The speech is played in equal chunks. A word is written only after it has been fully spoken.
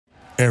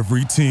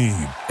Every team,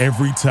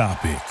 every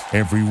topic,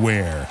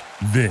 everywhere.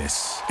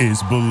 This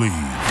is Believe.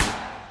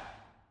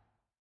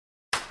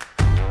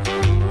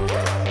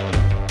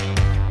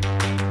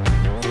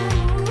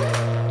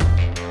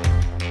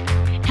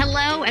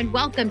 Hello and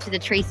welcome to the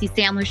Tracy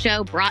Sandler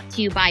Show, brought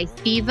to you by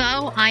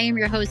FIVO. I am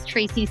your host,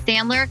 Tracy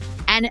Sandler,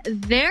 and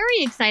very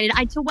excited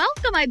to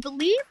welcome, I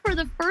believe for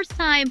the first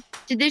time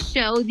to this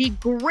show, the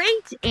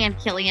great Ann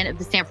Killion of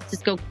the San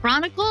Francisco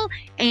Chronicle.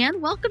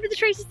 And welcome to the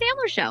Tracy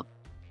Sandler Show.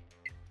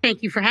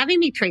 Thank you for having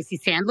me, Tracy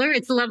Sandler.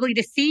 It's lovely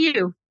to see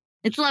you.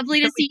 It's lovely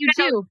to see you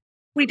too.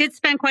 We did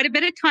spend quite a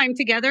bit of time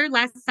together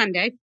last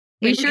Sunday.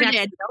 We sure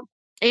did.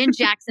 In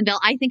Jacksonville.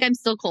 I think I'm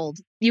still cold.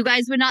 You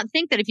guys would not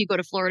think that if you go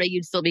to Florida,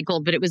 you'd still be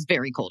cold, but it was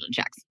very cold in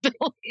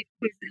Jacksonville. It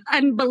was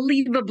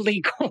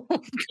unbelievably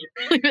cold.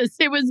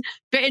 It was,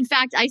 in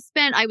fact,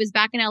 I was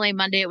back in LA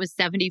Monday. It was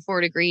 74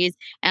 degrees.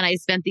 And I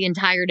spent the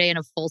entire day in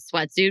a full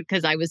sweatsuit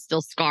because I was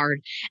still scarred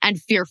and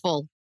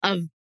fearful of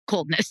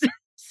coldness.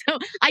 So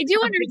I do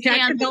understand.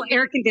 Jacksonville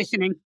air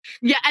conditioning.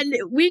 Yeah. And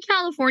we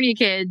California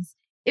kids,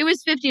 it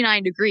was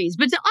 59 degrees.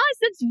 But to us,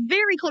 that's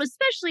very cold,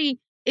 especially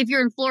if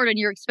you're in Florida and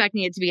you're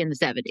expecting it to be in the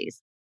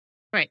 70s.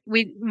 Right.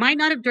 We might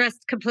not have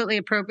dressed completely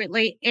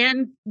appropriately.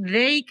 And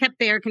they kept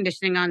the air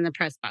conditioning on the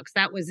press box.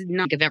 That was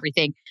not of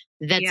everything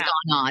that's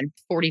gone on,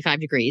 45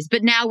 degrees.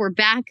 But now we're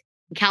back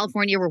in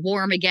California. We're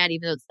warm again,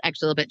 even though it's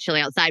actually a little bit chilly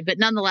outside. But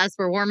nonetheless,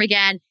 we're warm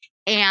again.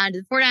 And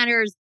the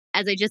 49ers,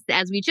 as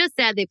we just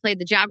said, they played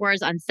the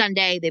Jaguars on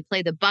Sunday. They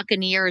play the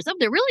Buccaneers. Oh,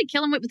 they're really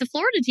killing it with the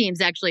Florida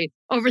teams, actually,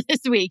 over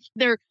this week.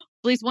 They're at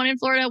least one in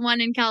Florida,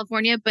 one in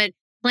California. But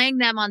playing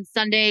them on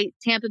Sunday,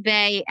 Tampa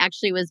Bay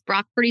actually was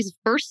Brock Purdy's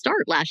first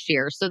start last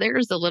year. So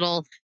there's a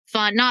little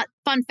fun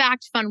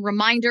fact, fun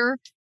reminder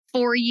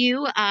for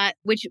you,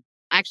 which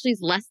actually is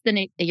less than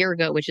a year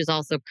ago, which is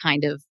also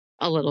kind of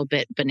a little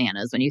bit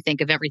bananas when you think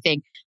of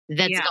everything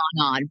that's gone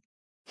on.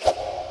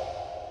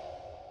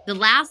 The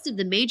last of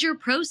the major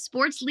pro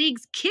sports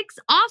leagues kicks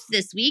off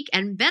this week,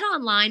 and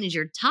BetOnline is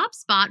your top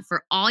spot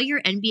for all your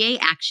NBA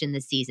action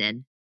this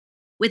season.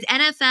 With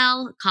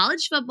NFL,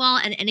 college football,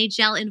 and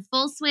NHL in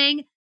full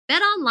swing,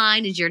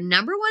 BetOnline is your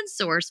number one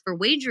source for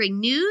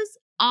wagering news,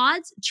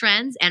 odds,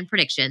 trends, and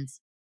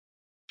predictions.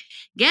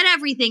 Get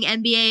everything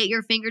NBA at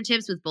your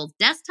fingertips with both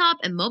desktop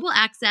and mobile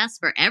access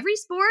for every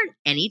sport,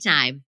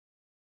 anytime.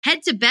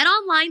 Head to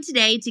BetOnline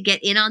today to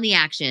get in on the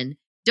action.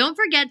 Don't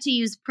forget to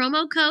use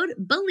promo code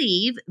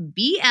BELIEVE,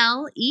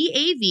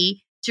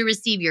 BLEAV, to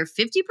receive your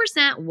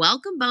 50%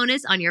 welcome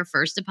bonus on your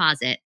first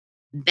deposit.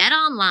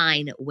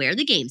 BetOnline, where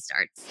the game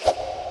starts.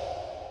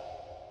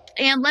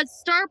 And let's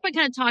start by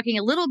kind of talking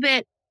a little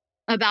bit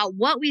about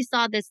what we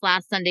saw this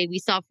last Sunday. We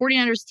saw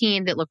 49ers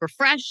team that looked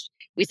refreshed.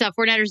 We saw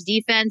 49ers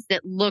defense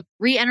that looked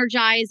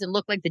re-energized and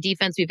looked like the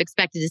defense we've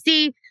expected to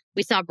see.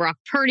 We saw Brock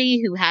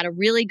Purdy, who had a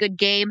really good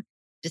game,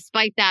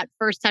 despite that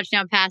first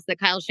touchdown pass that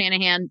Kyle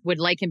Shanahan would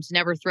like him to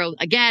never throw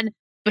again,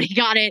 but he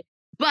got it.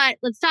 But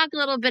let's talk a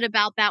little bit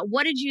about that.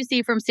 What did you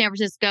see from San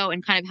Francisco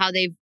and kind of how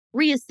they've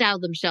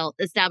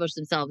established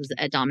themselves as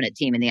a dominant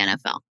team in the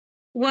NFL?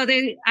 Well,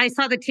 I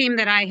saw the team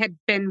that I had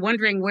been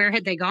wondering where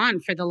had they gone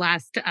for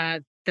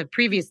the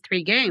previous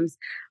three games.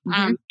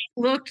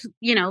 Looked,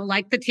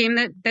 like the team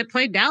that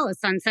played Dallas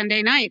on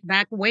Sunday night,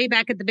 way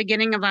back at the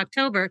beginning of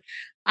October.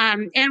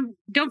 And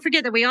don't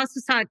forget that we also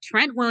saw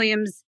Trent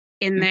Williams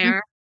in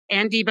there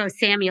and Deebo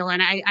Samuel.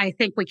 And I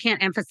think we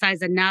can't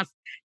emphasize enough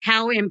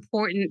how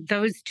important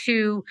those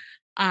two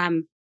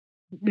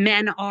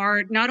men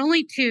are, not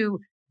only to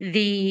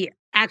the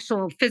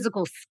actual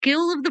physical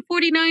skill of the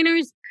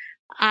 49ers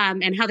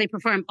and how they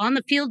perform on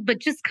the field, but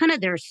just kind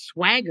of their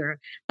swagger.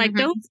 Like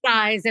those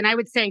guys, and I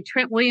would say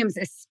Trent Williams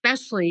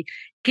especially,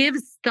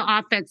 gives the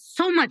offense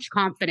so much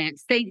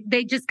confidence.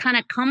 They just kind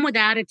of come with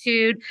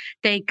attitude.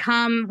 They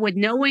come with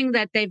knowing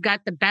that they've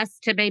got the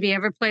best to maybe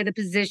ever play the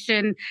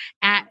position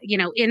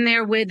in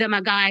there with them,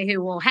 a guy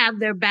who will have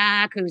their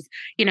back, who's,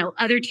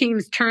 other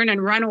teams turn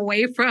and run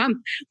away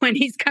from when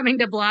he's coming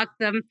to block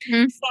them.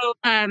 So,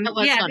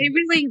 it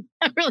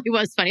really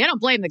was funny. I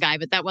don't blame the guy,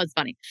 but that was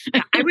funny.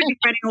 Yeah, I would be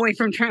running away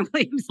from Trent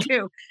Williams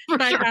too.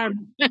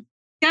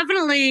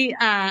 Definitely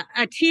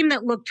a team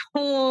that looked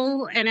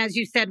whole and, as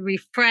you said,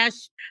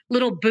 refreshed.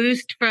 Little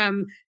boost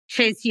from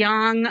Chase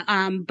Young,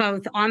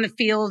 both on the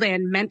field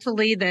and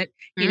mentally. That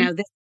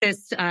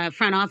this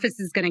front office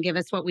is going to give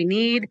us what we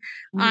need.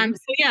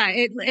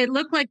 It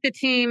looked like the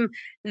team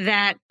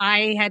that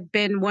I had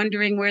been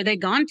wondering where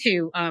they'd gone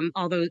to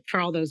for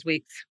all those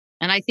weeks.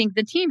 And I think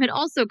the team had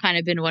also kind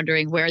of been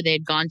wondering where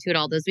they'd gone to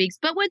all those weeks.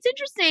 But what's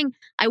interesting,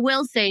 I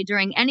will say,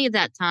 during any of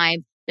that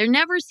time, there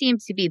never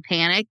seemed to be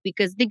panic,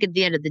 because I think at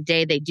the end of the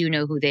day, they do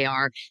know who they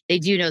are. They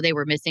do know they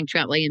were missing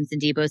Trent Williams and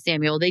Deebo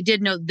Samuel. They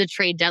did know the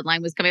trade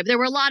deadline was coming up. There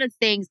were a lot of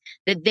things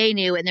that they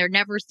knew, and there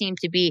never seemed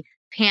to be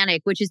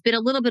panic, which has been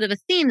a little bit of a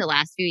theme the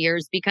last few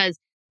years, because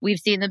we've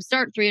seen them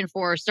start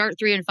 3-4, start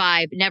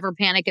 3-5, never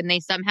panic, and they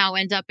somehow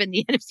end up in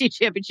the NFC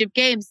Championship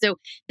game. So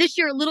this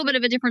year, a little bit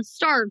of a different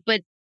start,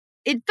 but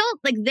it felt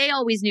like they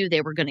always knew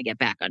they were going to get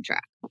back on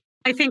track.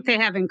 I think they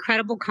have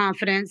incredible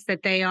confidence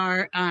that they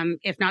are,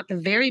 if not the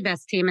very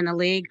best team in the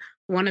league,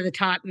 one of the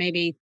top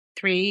maybe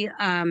three.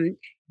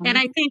 And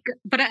I think,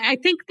 but I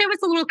think there was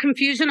a little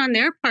confusion on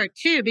their part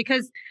too,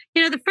 because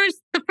the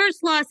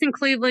first loss in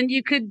Cleveland,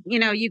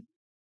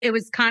 it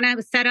was kind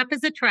of set up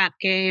as a trap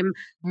game.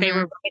 They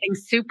were riding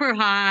super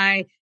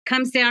high.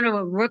 Comes down to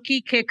a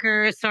rookie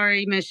kicker.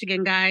 Sorry,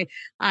 Michigan guy.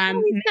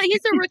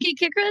 He's a rookie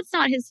kicker. That's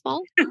not his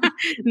fault.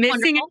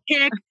 Missing a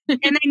kick,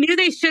 and they knew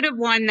they should have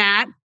won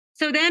that.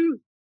 So then,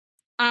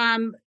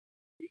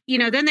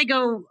 then they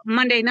go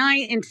Monday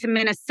night into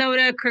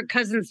Minnesota. Kirk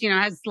Cousins,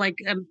 has like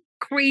a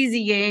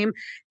crazy game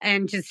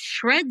and just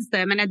shreds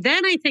them. And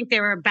then I think they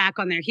were back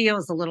on their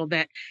heels a little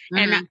bit.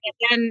 And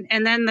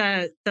then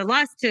the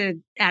loss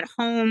at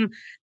home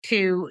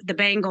to the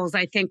Bengals,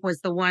 I think, was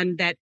the one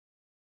that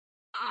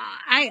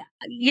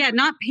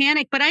not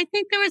panic, but I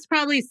think there was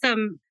probably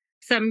some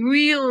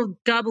real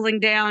doubling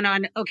down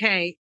on,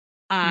 okay,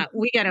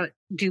 we got to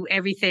do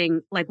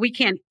everything. Like, we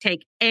can't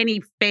take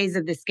any phase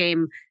of this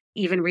game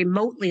even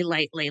remotely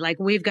lightly. Like,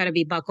 we've got to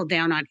be buckled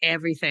down on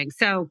everything.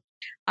 So,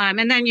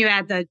 and then you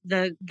add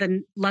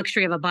the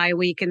luxury of a bye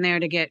week in there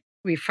to get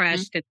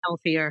refreshed and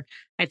healthier.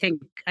 I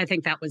think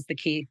that was the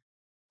key.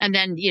 And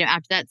then,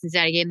 after that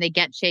Cincinnati game, they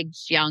get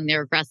Chase Young.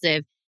 They're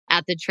aggressive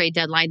at the trade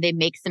deadline. They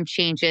make some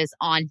changes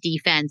on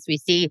defense. We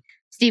see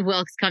Steve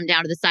Wilkes come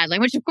down to the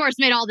sideline, which of course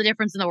made all the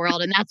difference in the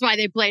world. And that's why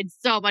they played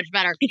so much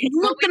better. He could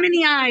look them in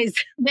the eyes.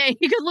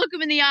 He could look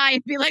them in the eye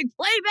and be like,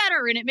 play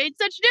better. And it made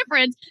such a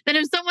difference than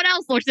if someone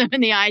else looked them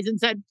in the eyes and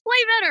said,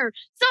 play better,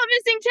 stop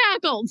missing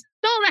tackles,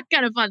 all that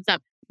kind of fun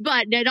stuff.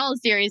 But in all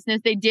seriousness,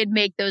 they did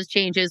make those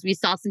changes. We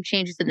saw some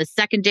changes in the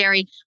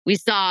secondary. We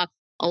saw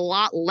a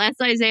lot less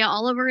Isaiah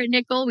Oliver at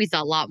nickel. We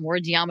saw a lot more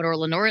Diamador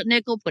Lenore at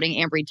nickel, putting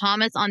Ambry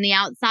Thomas on the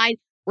outside.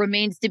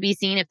 Remains to be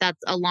seen if that's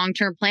a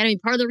long-term plan. I mean,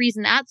 part of the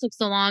reason that took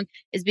so long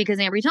is because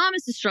Ambry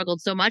Thomas has struggled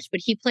so much,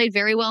 but he played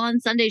very well on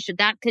Sunday. Should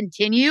that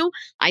continue,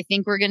 I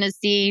think we're going to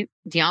see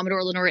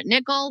Diamador Lenore at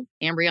nickel,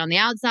 Ambry on the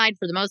outside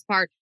for the most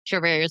part,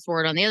 Charvarius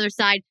Ward on the other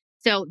side.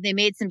 So they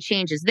made some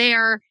changes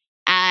there,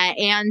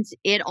 and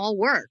it all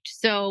worked.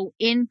 So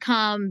in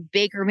come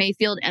Baker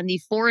Mayfield and the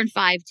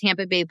 4-5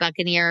 Tampa Bay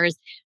Buccaneers.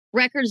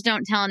 Records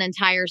don't tell an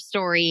entire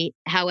story.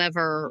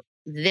 However,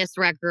 this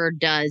record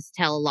does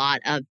tell a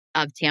lot of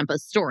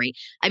Tampa's story.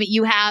 I mean,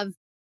 you have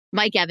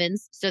Mike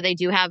Evans, so they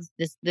do have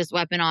this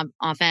weapon on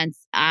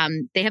offense.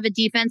 They have a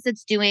defense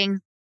that's doing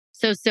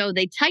so.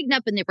 They tighten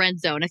up in the red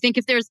zone. I think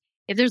if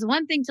there's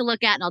one thing to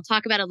look at, and I'll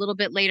talk about it a little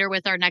bit later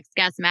with our next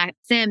guest, Matt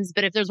Sims,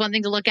 but if there's one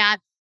thing to look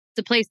at, it's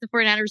a place the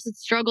 49ers had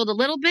struggled a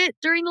little bit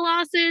during the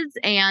losses,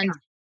 and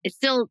it's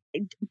still,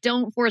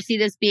 don't foresee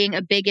this being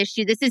a big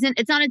issue.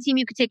 It's not a team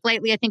you could take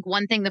lightly. I think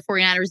one thing the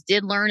 49ers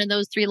did learn in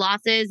those 3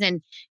 losses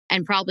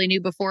and probably knew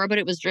before, but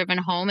it was driven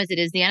home, as it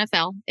is the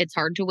NFL. It's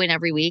hard to win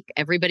every week.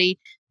 Everybody,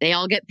 they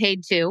all get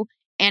paid too,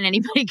 and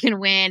anybody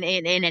can win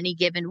in any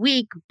given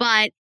week.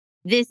 But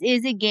this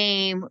is a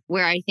game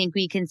where I think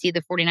we can see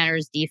the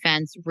 49ers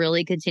defense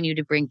really continue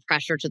to bring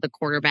pressure to the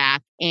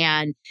quarterback.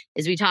 And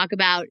as we talk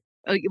about,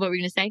 what were we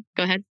going to say?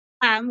 Go ahead.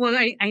 Well,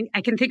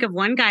 I can think of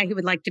one guy who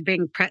would like to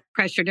bring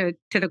pressure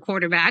to the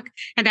quarterback,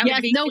 and that would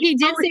be he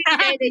did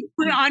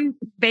say on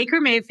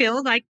Baker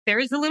Mayfield. Like, there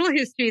is a little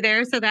history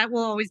there, so that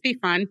will always be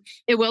fun.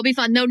 It will be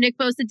fun. No, Nick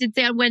Bosa did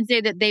say on Wednesday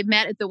that they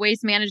met at the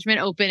Waste Management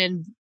Open,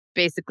 and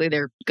basically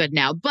they're good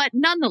now. But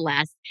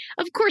nonetheless,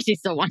 of course, he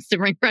still wants to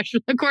bring pressure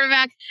to the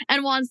quarterback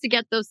and wants to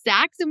get those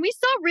sacks. And we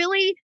saw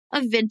really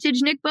a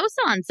vintage Nick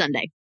Bosa on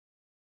Sunday.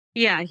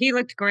 Yeah, he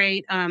looked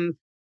great.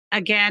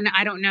 Again,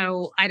 I don't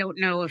know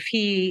if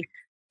he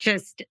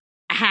just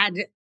had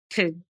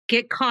to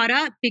get caught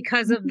up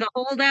because of the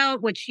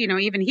holdout, which,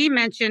 even he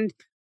mentioned,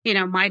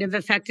 might have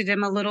affected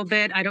him a little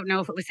bit. I don't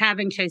know if it was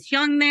having Chase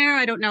Young there.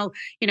 I don't know,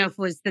 if it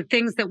was the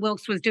things that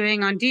Wilkes was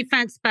doing on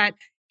defense, but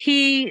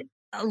he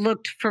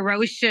looked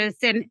ferocious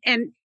and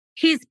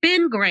he's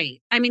been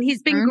great. I mean,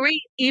 he's been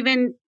great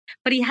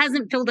but he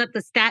hasn't filled up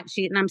the stat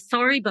sheet. And I'm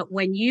sorry, but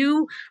when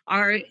you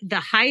are the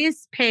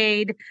highest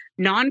paid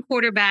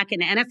non-quarterback in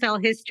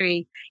NFL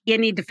history, you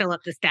need to fill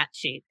up the stat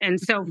sheet. And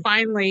so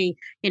finally,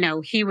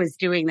 he was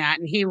doing that,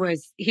 and he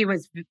was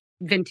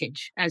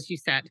vintage, as you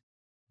said.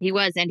 He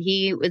was, and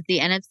he was the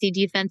NFC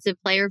Defensive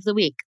Player of the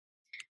Week.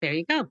 There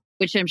you go.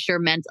 Which I'm sure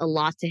meant a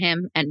lot to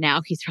him. And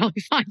now he's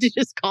probably fine to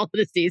just call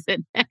it a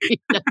season.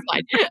 That's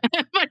fine.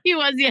 But he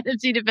was the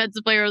NFC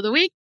Defensive Player of the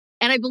Week.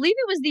 And I believe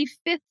it was the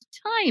 5th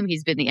time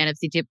he's been the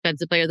NFC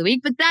Defensive Player of the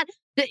Week. But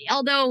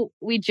although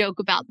we joke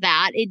about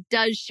that, it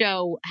does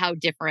show how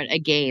different a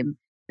game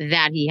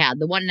that he had.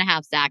 The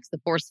 1.5 sacks, the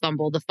forced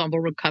fumble, the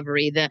fumble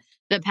recovery, the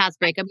pass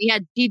breakup.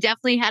 He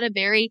definitely had a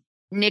very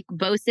Nick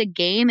Bosa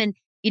game. And,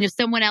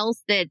 someone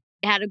else that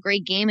had a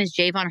great game is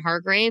Javon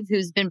Hargrave,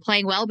 who's been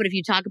playing well. But if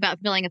you talk about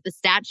filling up the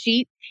stat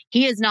sheet,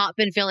 he has not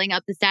been filling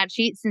up the stat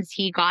sheet since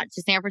he got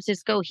to San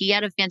Francisco. He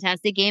had a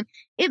fantastic game.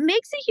 It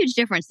makes a huge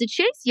difference. The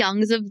Chase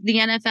Youngs of the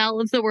NFL,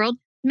 of the world,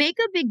 make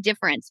a big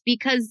difference,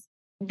 because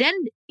then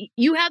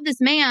you have this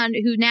man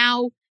who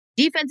now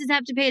defenses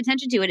have to pay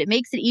attention to it. It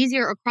makes it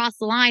easier across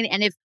the line.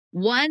 And if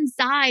one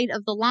side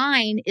of the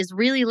line is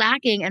really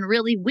lacking and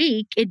really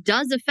weak, it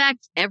does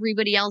affect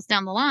everybody else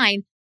down the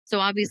line. So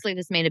obviously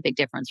this made a big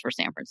difference for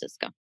San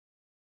Francisco.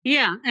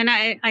 Yeah. And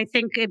I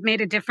think it made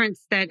a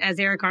difference that, as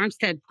Eric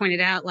Armstead pointed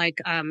out,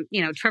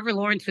 Trevor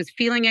Lawrence was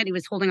feeling it. He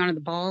was holding onto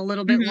the ball a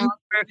little bit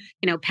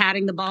longer,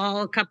 patting the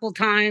ball a couple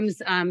times,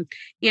 and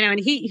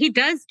he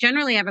does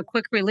generally have a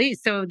quick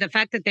release. So the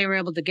fact that they were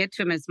able to get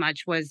to him as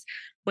much was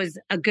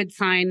a good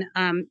sign.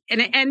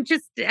 And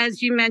just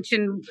as you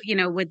mentioned,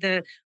 with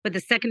the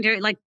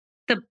secondary, like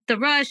the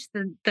rush,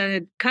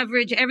 the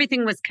coverage,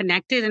 everything was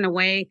connected in a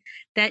way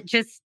that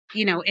just,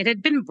 it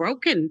had been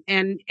broken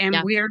and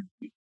we're,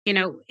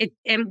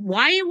 and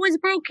why it was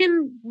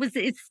broken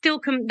it's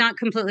still not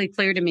completely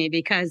clear to me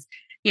because,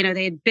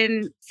 they had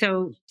been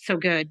so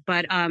good.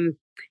 But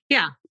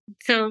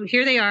so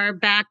here they are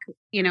back,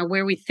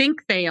 where we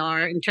think they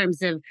are in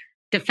terms of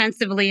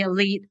defensively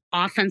elite,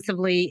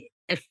 offensively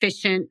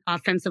efficient,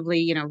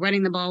 offensively,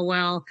 running the ball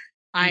well.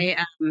 I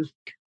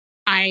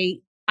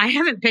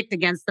haven't picked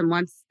against them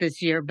once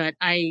this year, but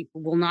I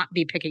will not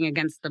be picking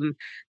against them,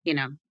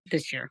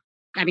 this year.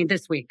 I mean,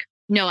 this week.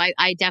 No,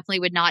 I definitely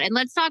would not. And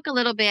let's talk a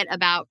little bit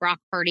about Brock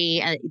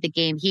Purdy, the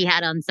game he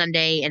had on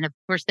Sunday. And of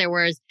course, there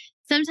was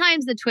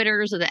sometimes the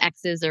Twitters or the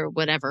X's or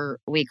whatever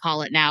we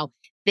call it now,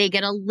 they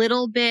get a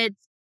little bit,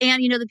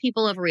 and the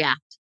people overreact,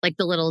 like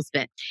the littlest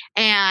bit.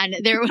 And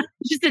there was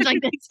just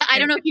like this, I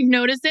don't know if you've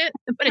noticed it,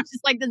 but it's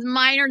just like this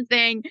minor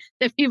thing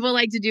that people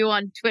like to do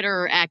on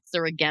Twitter or X,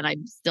 or again,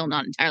 I'm still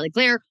not entirely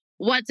clear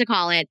what to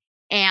call it.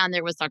 And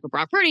there was talk of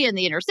Brock Purdy and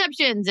the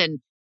interceptions and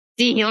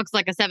see, he looks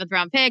like a 7th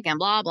round pick and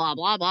blah, blah,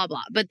 blah, blah,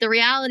 blah. But the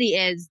reality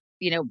is,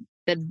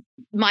 that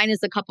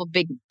minus a couple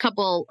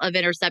of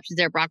interceptions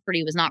there, Brock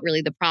Purdy was not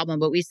really the problem.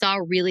 But we saw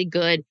a really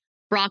good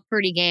Brock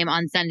Purdy game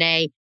on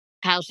Sunday.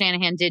 Kyle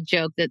Shanahan did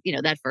joke that,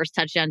 that first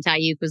touchdown to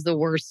Ayuk was the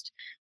worst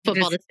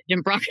football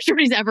decision Brock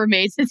Purdy's ever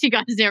made since he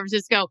got to San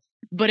Francisco.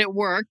 But it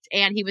worked.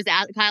 And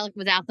Kyle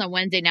was asked on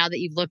Wednesday, now that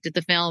you've looked at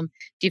the film,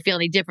 do you feel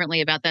any differently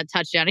about that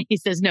touchdown? And he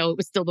says, no, it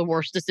was still the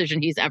worst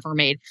decision he's ever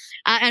made.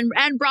 And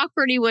Brock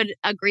Purdy would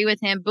agree with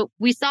him. But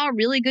we saw a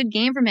really good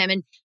game from him.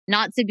 And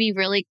not to be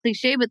really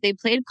cliche, but they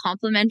played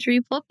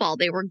complementary football.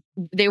 They were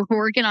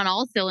working on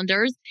all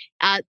cylinders.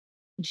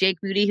 Jake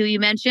Moody, who you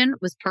mentioned,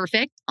 was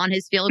perfect on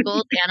his field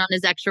goals and on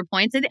his extra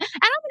points. And I'm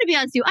going to be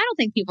honest with you, I don't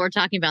think people are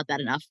talking about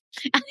that enough.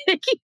 I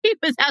think he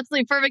was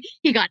absolutely perfect.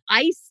 He got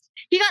iced.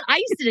 He got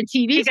iced at a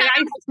TV. He got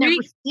iced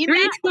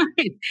three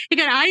times. He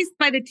got iced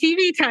by the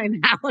TV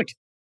timeout.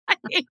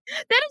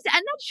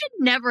 That should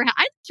never happen.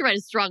 I should write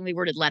a strongly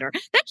worded letter.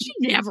 That should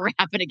never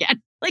happen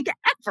again. Like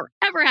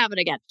ever happen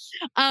again.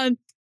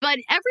 But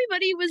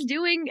everybody was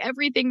doing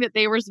everything that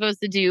they were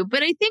supposed to do.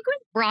 But I think with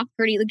Brock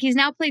Purdy, like he's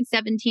now played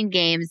 17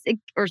 games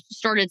or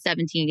started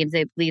 17 games,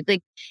 I believe.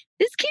 Like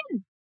this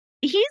kid,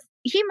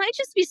 he might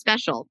just be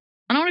special.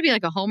 I don't want to be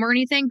like a homer or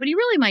anything, but he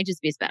really might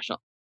just be special.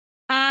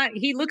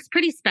 He looks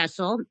pretty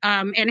special.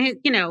 And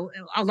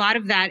a lot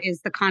of that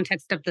is the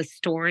context of the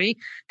story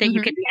that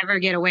you can never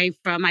get away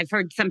from. I've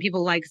heard some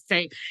people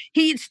say,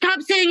 he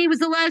stopped saying he was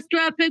the last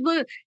draft pick.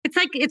 It's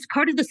like, it's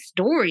part of the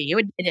story. It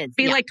would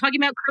be like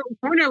talking about Kurt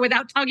Warner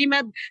without talking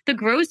about the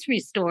grocery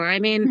store. I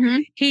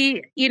mean,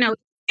 he, still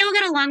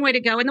got a long way to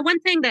go. And the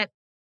one thing that,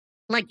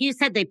 like you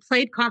said, they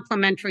played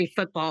complementary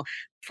football,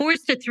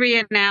 forced a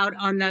 3-and-out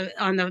on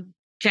the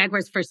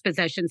Jaguars' first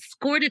possession,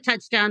 scored a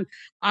touchdown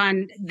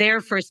on their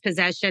first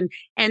possession,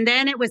 and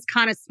then it was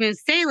kind of smooth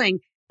sailing.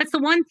 That's the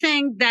one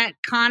thing that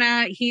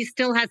he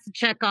still has to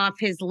check off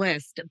his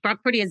list. Brock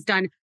Purdy has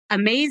done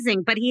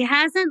amazing, but he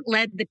hasn't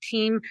led the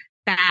team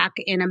back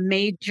in a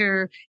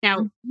major.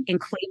 Now, in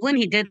Cleveland,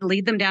 he did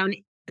lead them down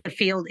the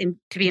field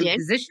to be in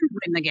position to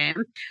win the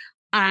game.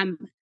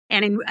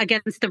 And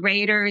against the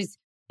Raiders,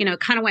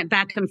 kind of went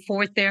back and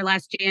forth there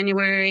last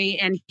January,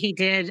 and he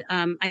did,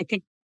 I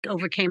think,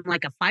 overcame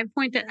like a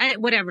 5-point,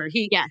 whatever.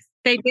 They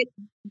did,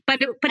 but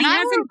he hasn't.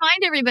 I will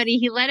remind everybody,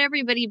 he led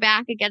everybody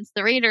back against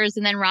the Raiders,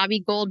 and then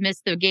Robbie Gould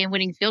missed the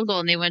game-winning field goal,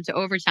 and they went to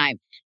overtime.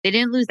 They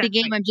didn't lose the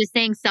game. Right. I'm just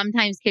saying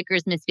sometimes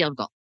kickers miss field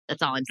goal.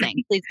 That's all I'm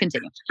saying. Please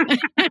continue.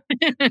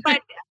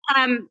 But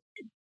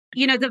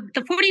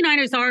the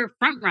 49ers are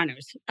front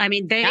runners. I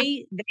mean,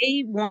 they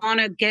want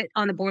to get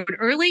on the board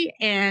early,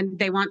 and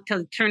they want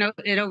to turn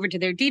it over to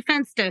their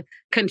defense to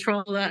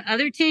control the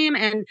other team.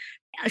 And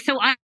so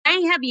I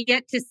have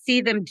yet to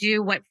see them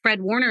do what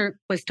Fred Warner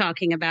was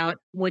talking about,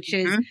 which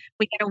is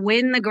we got to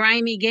win the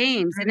grimy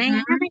games. And they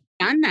haven't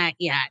done that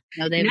yet.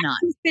 No, they've not.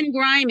 It's been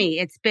grimy.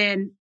 It's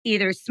been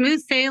either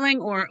smooth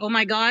sailing or, oh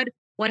my God,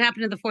 what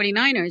happened to the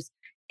 49ers?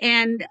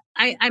 And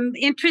I'm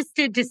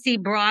interested to see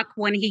Brock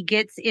when he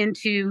gets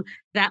into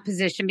that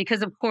position,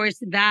 because, of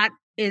course, that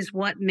is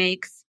what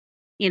makes,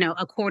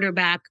 a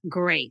quarterback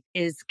great,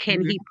 is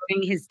can he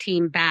bring his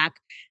team back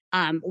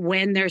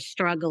when they're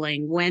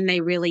struggling, when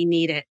they really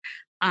need it.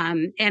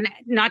 And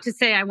not to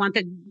say I want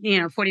the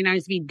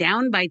 49ers to be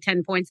down by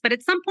 10 points, but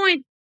at some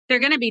point they're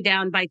going to be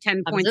down by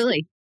 10 points in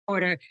the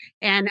quarter,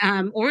 and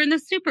or in the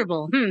Super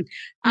Bowl.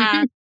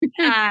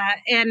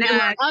 And they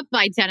were up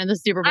by 10 in the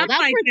Super Bowl. up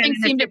That's by where 10 things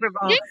in the seem to Super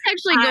Bowl. things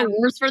actually go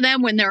worse for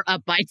them when they're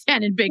up by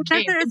 10 in big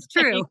games. That's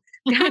true.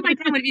 Down by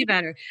 10 would be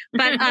better.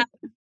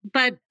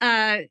 But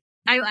I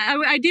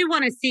do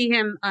want to see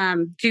him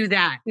do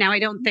that. Now, I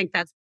don't think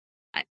that's,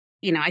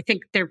 I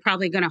think they're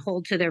probably going to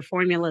hold to their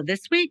formula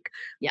this week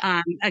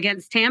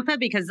against Tampa,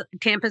 because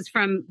Tampa's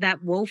from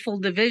that woeful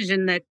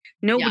division that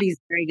nobody's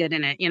very good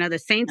in it. The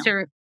Saints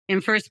are in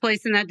first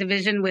place in that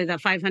division with a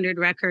 500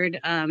 record.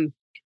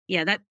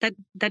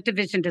 That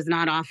division does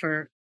not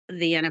offer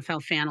the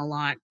NFL fan a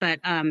lot. But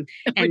and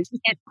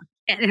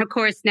of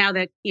course, now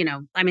that,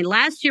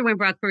 last year when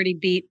Brock Purdy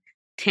beat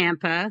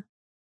Tampa,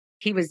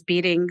 he was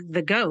beating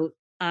the GOAT.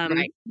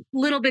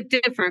 Little bit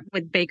different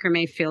with Baker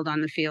Mayfield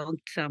on the field.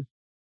 So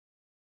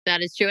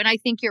that is true. And I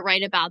think you're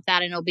right about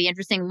that. And it'll be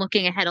interesting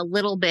looking ahead a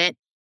little bit.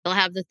 They'll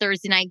have the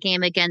Thursday night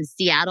game against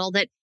Seattle.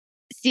 That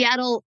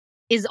Seattle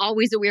is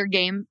always a weird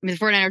game. The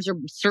 49ers are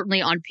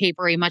certainly on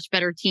paper a much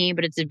better team,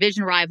 but it's a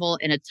division rival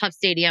in a tough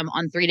stadium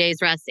on 3 days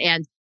rest.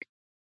 And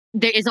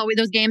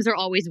those games are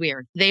always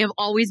weird. They have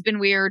always been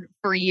weird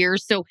for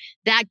years. So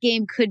that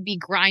game could be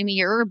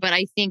grimier, but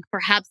I think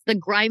perhaps the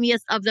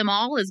grimiest of them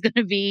all is going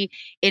to be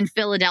in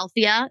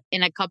Philadelphia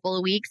in a couple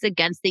of weeks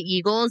against the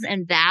Eagles.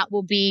 And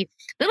that'll be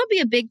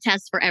a big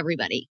test for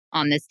everybody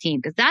on this team,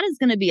 because that is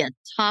going to be a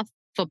tough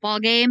football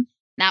game.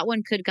 That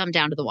one could come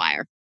down to the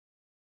wire.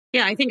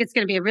 Yeah, I think it's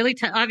going to be a really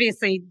tough.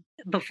 Obviously,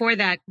 before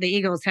that, the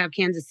Eagles have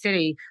Kansas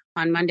City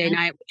on Monday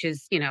night, which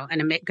is, going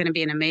to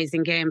be an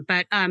amazing game.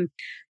 But,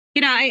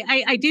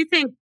 I do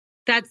think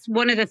that's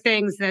one of the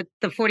things that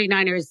the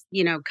 49ers,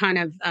 kind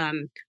of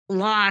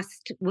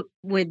lost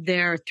with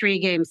their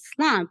 3-game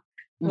slump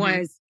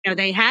was,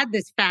 they had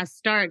this fast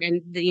start,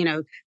 and,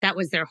 that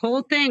was their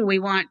whole thing. We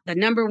want the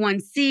number 1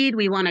 seed.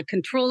 We want to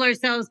control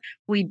ourselves.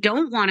 We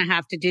don't want to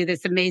have to do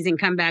this amazing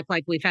comeback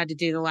like we've had to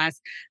do the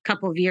last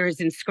couple of years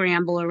and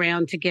scramble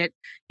around to get,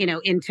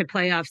 into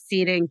playoff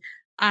seeding.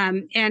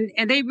 And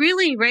they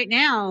really, right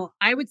now,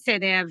 I would say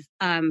they have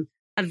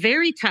a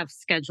very tough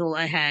schedule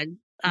ahead.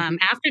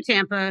 After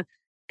Tampa,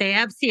 they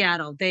have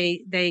Seattle.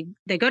 They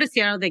go to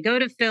Seattle. They go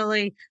to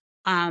Philly.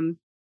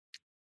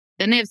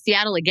 Then they have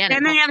Seattle again.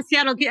 And they have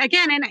Seattle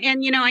again. And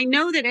I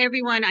know that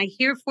I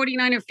hear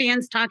 49er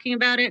fans talking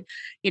about it,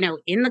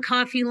 in the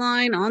coffee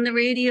line, on the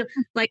radio.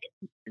 Like,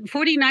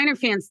 49er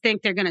fans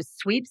think they're going to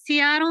sweep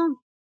Seattle.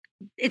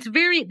 They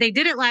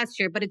did it last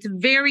year, but it's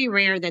very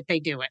rare that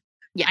they do it.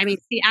 Yeah. I mean,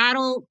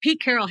 Seattle,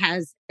 Pete Carroll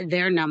has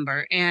their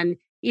number. And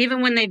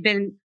even when they've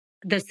been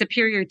the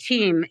superior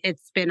team,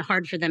 it's been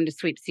hard for them to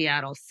sweep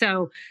Seattle.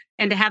 So,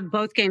 and to have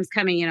both games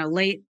coming,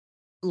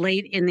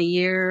 late in the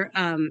year,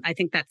 I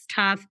think that's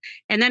tough.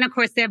 And then, of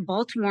course, they have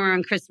Baltimore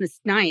on Christmas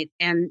night,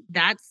 and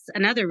that's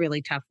another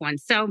really tough one.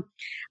 So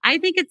I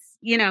think it's,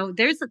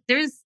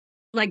 there's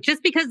like,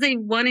 just because they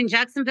won in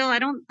Jacksonville, I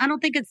don't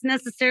think it's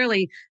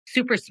necessarily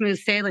super smooth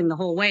sailing the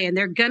whole way. And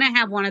they're going to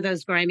have one of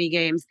those grimy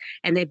games,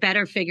 and they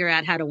better figure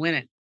out how to win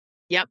it.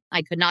 Yep.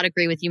 I could not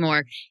agree with you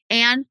more.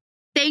 And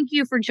thank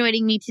you for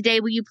joining me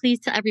today. Will you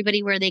please tell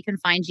everybody where they can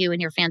find you and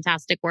your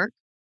fantastic work?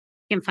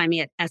 You can find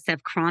me at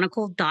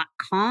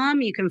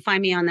sfchronicle.com. You can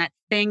find me on that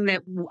thing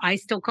that I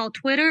still call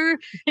Twitter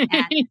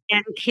and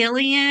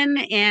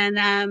Killion.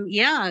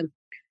 And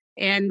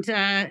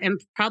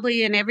and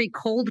probably in every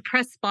cold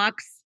press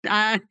box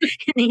in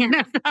the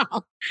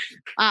NFL.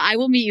 I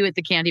will meet you at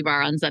the candy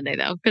bar on Sunday,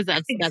 though, because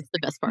that's the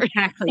best part.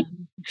 Exactly.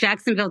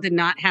 Jacksonville did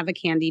not have a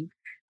candy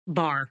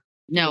bar.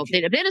 No,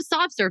 they had a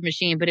soft serve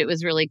machine, but it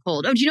was really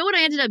cold. Oh, do you know what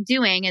I ended up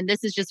doing? And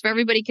this is just for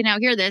everybody can now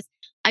hear this.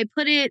 I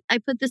put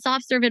the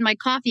soft serve in my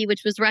coffee,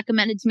 which was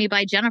recommended to me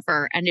by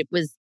Jennifer, and it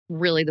was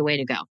really the way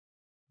to go.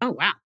 Oh,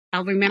 wow.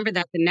 I'll remember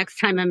that the next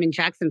time I'm in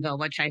Jacksonville,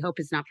 which I hope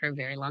is not for a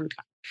very long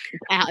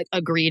time.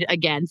 Agreed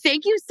again.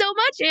 Thank you so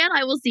much, Ann.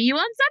 I will see you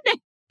on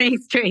Sunday.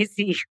 Thanks,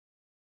 Tracy.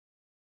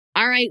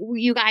 All right,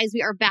 you guys,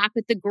 we are back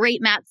with the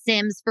great Matt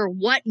Sims for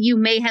what you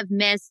may have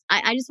missed.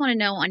 I just want to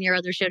know, on your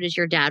other show, does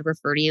your dad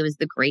refer to you as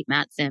the great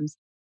Matt Sims?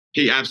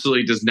 He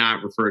absolutely does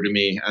not refer to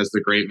me as the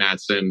great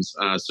Matt Sims.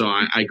 So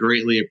I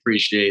greatly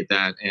appreciate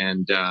that.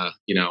 And,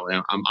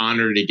 I'm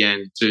honored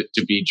again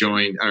to be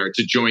joined, or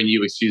to join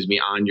you,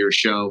 on your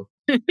show.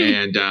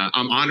 And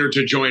I'm honored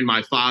to join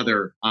my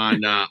father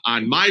on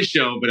my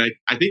show, but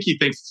I think he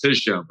thinks it's his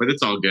show, but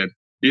it's all good.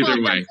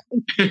 Either way.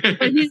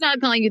 But he's not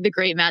calling you the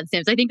great Matt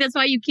Sims. I think that's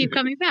why you keep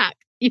coming back.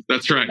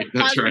 That's right.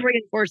 That's right.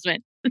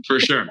 Reinforcement. For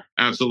sure.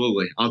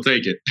 Absolutely. I'll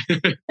take it.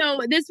 So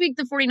this week,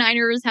 the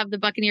 49ers have the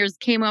Buccaneers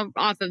came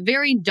off a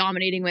very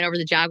dominating win over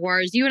the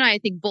Jaguars. You and I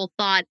think, both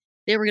thought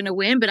they were going to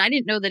win, but I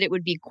didn't know that it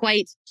would be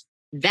quite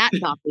that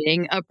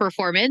dominating a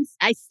performance.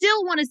 I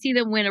still want to see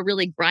them win a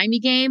really grimy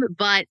game,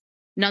 but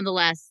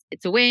nonetheless,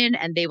 it's a win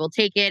and they will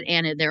take it.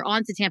 And they're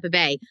on to Tampa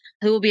Bay,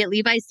 who will be at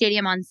Levi's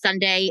Stadium on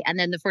Sunday. And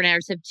then the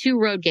 49ers have 2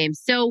 road games.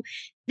 So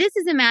this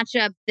is a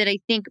matchup that I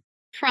think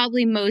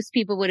probably most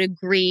people would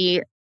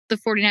agree the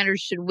 49ers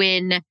should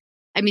win.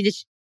 I mean,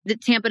 the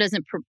Tampa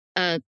doesn't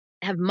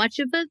have much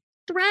of a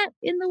threat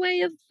in the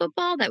way of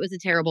football. That was a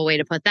terrible way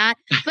to put that.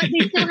 But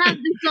they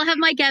still have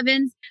Mike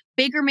Evans.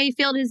 Baker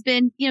Mayfield has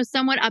been,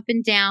 somewhat up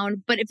and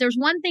down. But if there's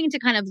one thing to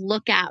kind of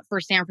look at for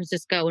San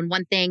Francisco, and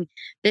one thing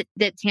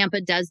that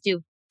Tampa does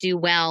do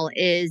well,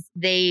 is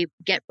they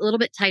get a little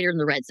bit tighter in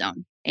the red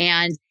zone.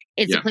 And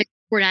it's a place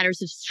where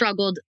 49ers have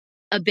struggled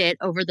a bit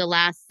over the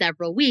last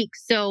several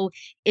weeks. So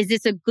is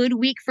this a good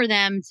week for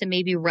them to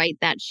maybe right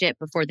that ship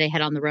before they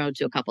head on the road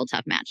to a couple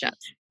tough matchups?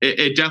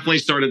 It definitely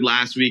started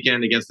last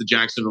weekend against the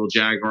Jacksonville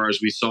Jaguars.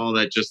 We saw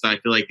that I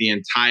feel like the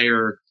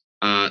entire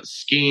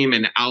scheme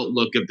and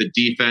outlook of the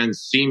defense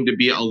seemed to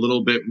be a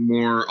little bit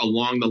more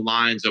along the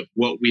lines of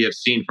what we have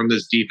seen from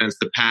this defense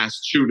the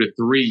past 2 to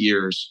 3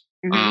 years.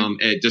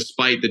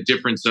 Despite the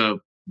difference of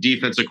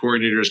defensive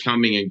coordinators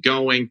coming and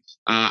going,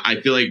 I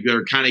feel like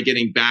they're kind of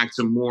getting back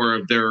to more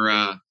of their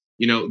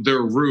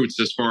roots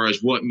as far as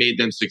what made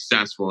them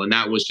successful. And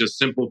that was just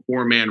simple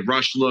 4-man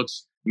rush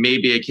looks,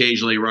 maybe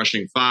occasionally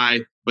rushing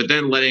 5, but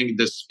then letting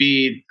the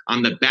speed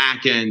on the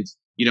back end,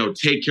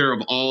 take care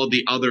of all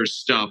the other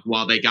stuff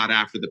while they got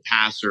after the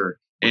passer.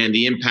 And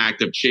the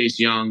impact of Chase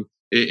Young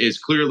is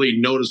clearly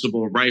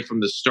noticeable right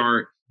from the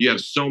start. You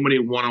have so many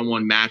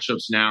one-on-one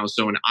matchups now.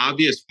 So in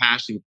obvious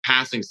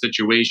passing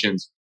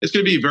situations, it's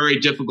going to be very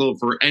difficult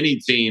for any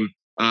team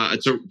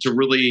to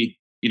really,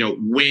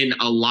 win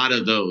a lot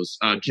of those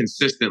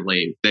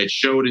consistently. That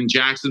showed in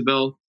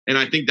Jacksonville. And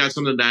I think that's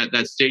something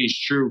that stays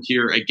true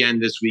here again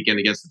this weekend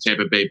against the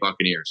Tampa Bay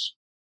Buccaneers.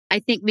 I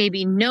think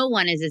maybe no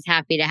one is as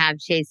happy to have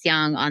Chase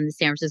Young on the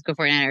San Francisco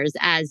 49ers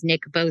as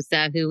Nick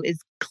Bosa, who is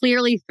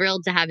clearly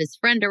thrilled to have his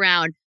friend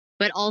around.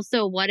 But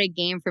also, what a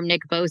game from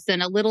Nick Bosa.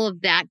 And a little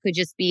of that could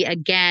just be,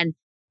 again,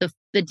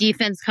 the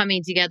defense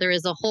coming together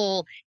as a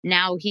whole.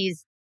 Now he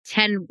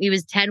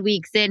was 10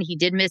 weeks in. He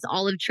did miss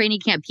all of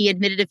training camp. He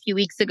admitted a few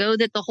weeks ago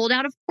that the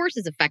holdout, of course,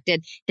 has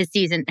affected his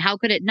season. How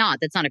could it not?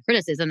 That's not a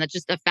criticism. That's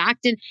just a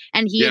fact.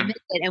 And he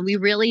admitted it. And we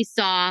really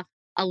saw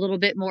a little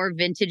bit more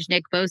vintage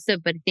Nick Bosa.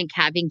 But I think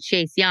having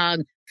Chase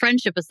Young,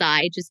 friendship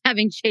aside, just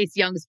having Chase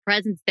Young's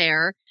presence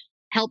there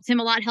helped him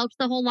a lot, helped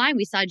the whole line.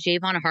 We saw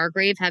Javon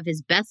Hargrave have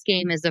his best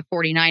game as a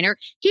 49er.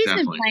 He's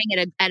been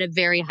playing at a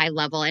very high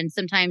level. And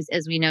sometimes,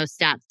 as we know,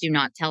 stats do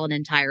not tell an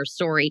entire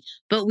story.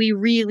 But we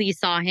really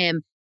saw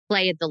him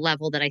play at the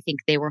level that I think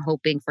they were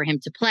hoping for him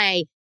to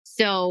play.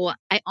 So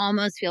I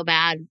almost feel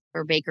bad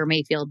for Baker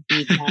Mayfield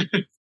because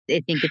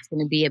I think it's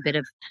going to be a bit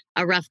of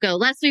a rough go.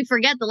 Lest we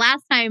forget, the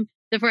last time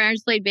the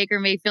 49ers played Baker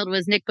Mayfield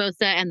was Nick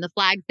Bosa and the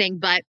flag thing.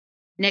 But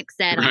Nick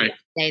said on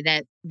Wednesday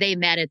that they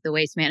met at the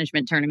Waste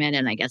Management tournament,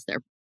 and I guess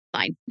they're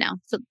fine now.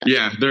 So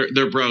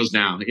they're bros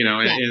now, and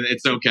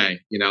it's okay.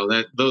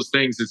 That those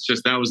things, it's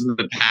just that was in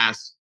the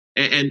past.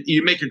 And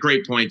you make a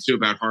great point too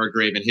about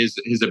Hargrave and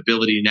his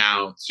ability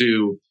now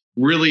to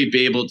really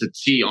be able to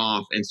tee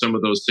off in some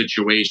of those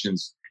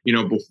situations.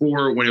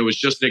 Before, when it was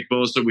just Nick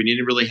Bosa, we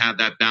didn't really have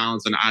that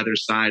balance on either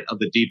side of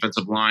the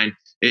defensive line.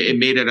 It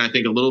made it, I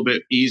think, a little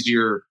bit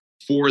easier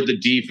for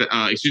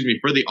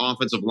the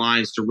offensive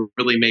lines to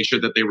really make sure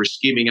that they were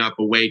scheming up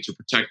a way to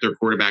protect their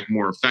quarterback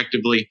more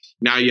effectively.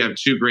 Now you have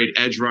 2 great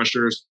edge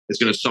rushers. It's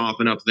going to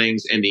soften up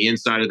things in the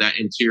inside of that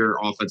interior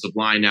offensive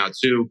line now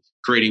too,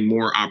 creating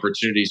more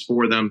opportunities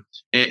for them.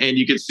 And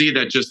you can see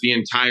that just the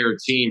entire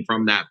team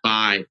from that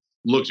bye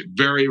looked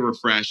very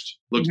refreshed,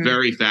 looked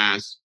very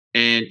fast.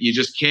 And you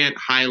just can't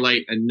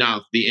highlight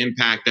enough the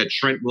impact that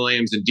Trent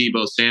Williams and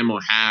Deebo Samuel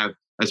have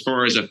as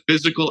far as a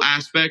physical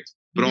aspect,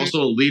 but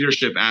also a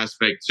leadership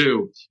aspect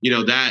too.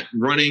 That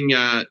running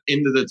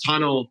into the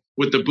tunnel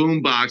with the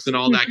boombox and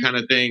all that kind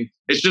of thing.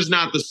 It's just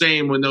not the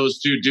same when those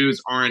 2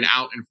 dudes aren't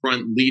out in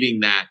front leading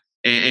that.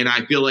 And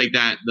I feel like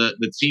that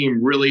the team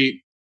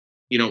really,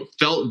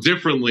 felt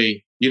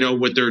differently,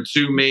 with their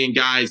 2 main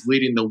guys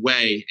leading the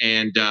way.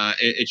 And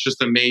it's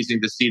just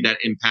amazing to see that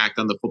impact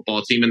on the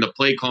football team and the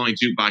play calling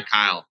too by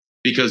Kyle,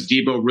 because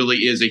Deebo really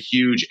is a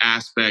huge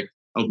aspect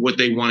of what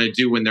they want to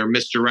do in their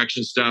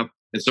misdirection stuff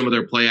and some of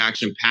their play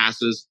action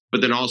passes,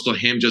 but then also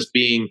him just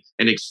being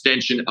an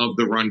extension of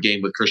the run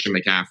game with Christian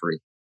McCaffrey.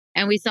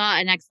 And we saw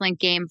an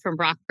excellent game from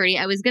Brock Purdy.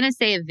 I was going to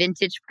say a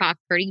vintage Brock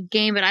Purdy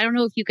game, but I don't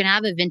know if you can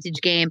have a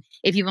vintage game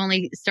if you've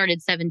only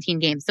started 17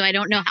 games. So I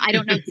don't know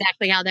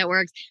exactly how that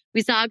works.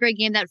 We saw a great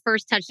game. That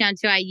first touchdown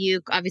to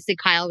Ayuk. Obviously,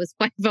 Kyle was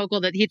quite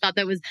vocal that he thought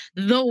that was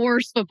the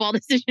worst football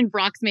decision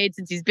Brock's made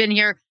since he's been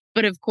here.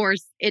 But of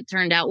course, it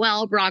turned out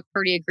well. Brock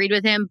Purdy agreed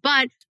with him.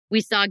 But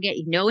we saw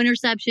no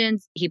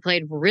interceptions. He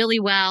played really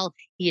well.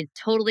 He had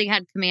totally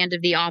had command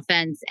of the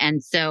offense.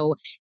 And so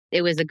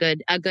it was a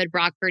good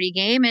Brock Purdy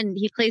game. And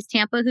he plays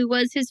Tampa, who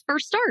was his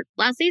first start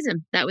last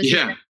season. That was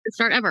his first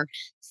start ever.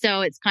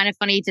 So it's kind of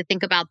funny to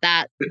think about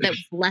that. That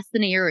was less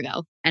than a year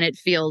ago. And it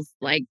feels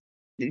like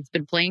he's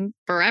been playing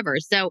forever.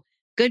 So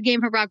good game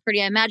for Brock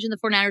Purdy. I imagine the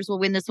 49ers will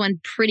win this one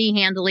pretty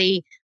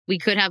handily. We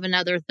could have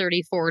another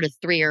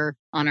 34-3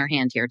 on our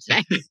hand here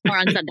today or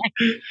on Sunday.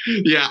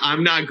 Yeah,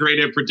 I'm not great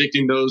at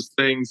predicting those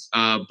things,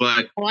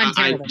 but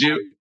I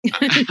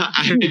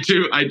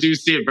do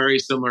see it very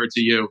similar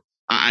to you.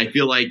 I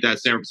feel like that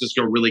San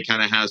Francisco really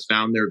kind of has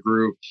found their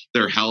groove,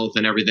 their health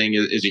and everything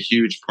is a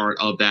huge part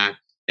of that.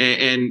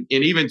 And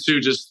even too,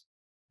 just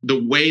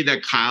the way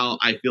that Kyle,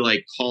 I feel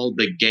like, called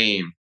the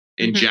game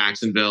in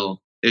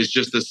Jacksonville is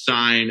just a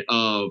sign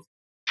of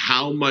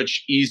how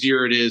much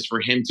easier it is for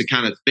him to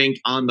kind of think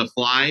on the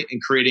fly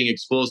and creating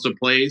explosive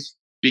plays.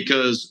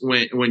 Because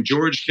when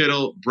George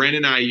Kittle,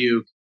 Brandon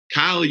Ayuk,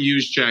 Kyle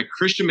Juszczyk,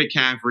 Christian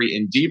McCaffrey,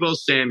 and Deebo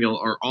Samuel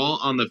are all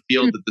on the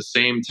field at the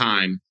same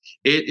time,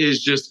 it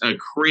is just a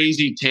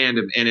crazy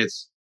tandem. And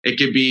it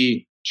could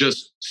be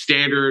just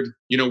standard,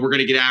 we're going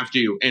to get after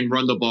you and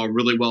run the ball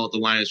really well at the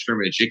line of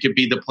scrimmage. It could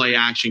be the play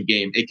action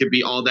game. It could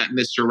be all that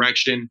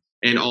misdirection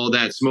and all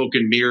that smoke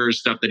and mirrors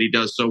stuff that he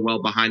does so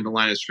well behind the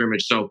line of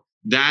scrimmage. So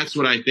that's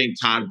what I think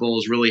Todd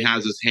Bowles really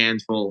has his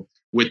hands full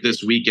with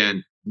this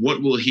weekend.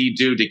 What will he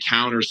do to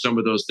counter some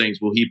of those things?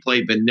 Will he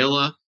play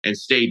vanilla and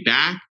stay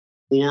back?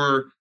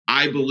 Or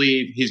I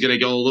believe he's going to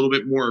go a little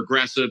bit more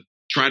aggressive,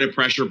 try to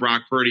pressure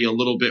Brock Purdy a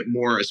little bit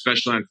more,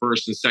 especially on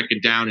first and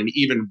second down, and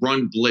even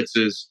run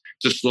blitzes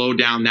to slow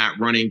down that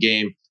running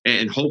game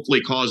and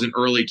hopefully cause an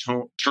early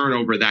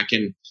turnover that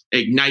can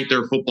ignite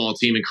their football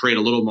team and create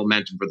a little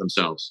momentum for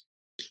themselves.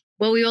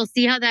 Well, we will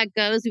see how that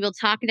goes. We will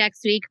talk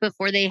next week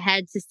before they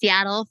head to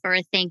Seattle for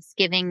a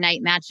Thanksgiving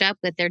night matchup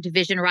with their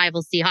division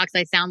rival Seahawks.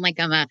 I sound like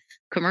I'm a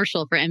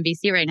commercial for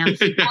NBC right now.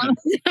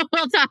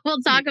 We'll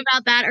talk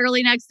about that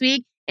early next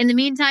week. In the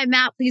meantime,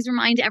 Matt, please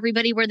remind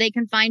everybody where they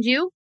can find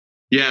you.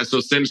 Yeah, so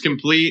Sims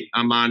Complete.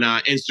 I'm on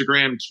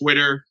Instagram,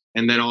 Twitter,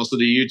 and then also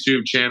the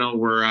YouTube channel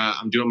where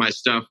I'm doing my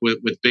stuff with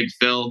Big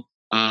Phil.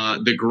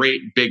 The great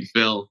Big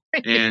Phil,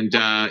 and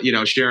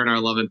sharing our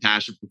love and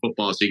passion for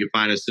football. So you can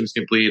find us Sims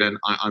Complete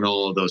on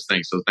all of those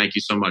things. So thank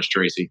you so much,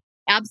 Tracy.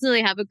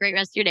 Absolutely. Have a great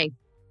rest of your day.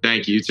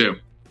 Thank you, too.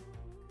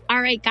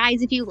 All right,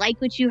 guys, if you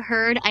like what you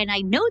heard, and I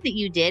know that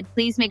you did,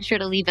 please make sure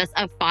to leave us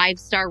a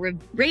 5-star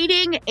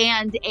rating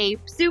and a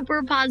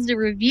super positive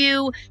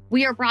review.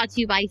 We are brought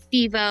to you by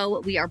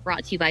FIVO. We are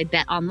brought to you by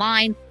Bet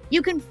Online.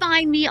 You can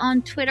find me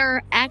on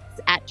Twitter, X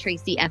at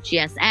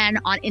TracyFGSN,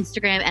 on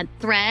Instagram and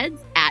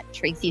Threads at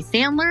Tracy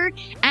Sandler.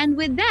 And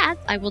with that,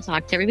 I will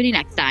talk to everybody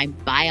next time.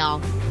 Bye,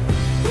 all.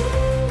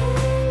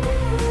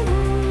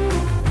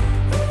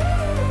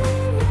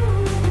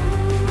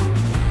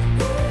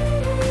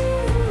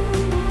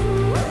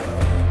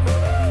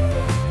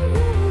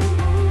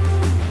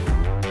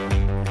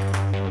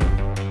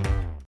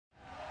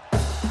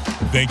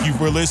 Thank you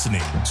for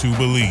listening to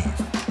Believe.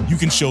 You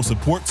can show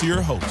support to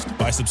your host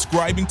by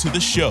subscribing to the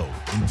show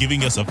and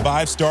giving us a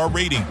 5-star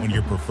rating on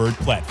your preferred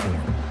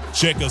platform.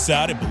 Check us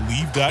out at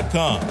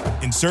Believe.com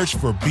and search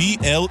for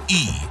BLEAV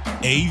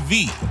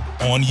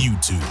on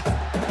YouTube.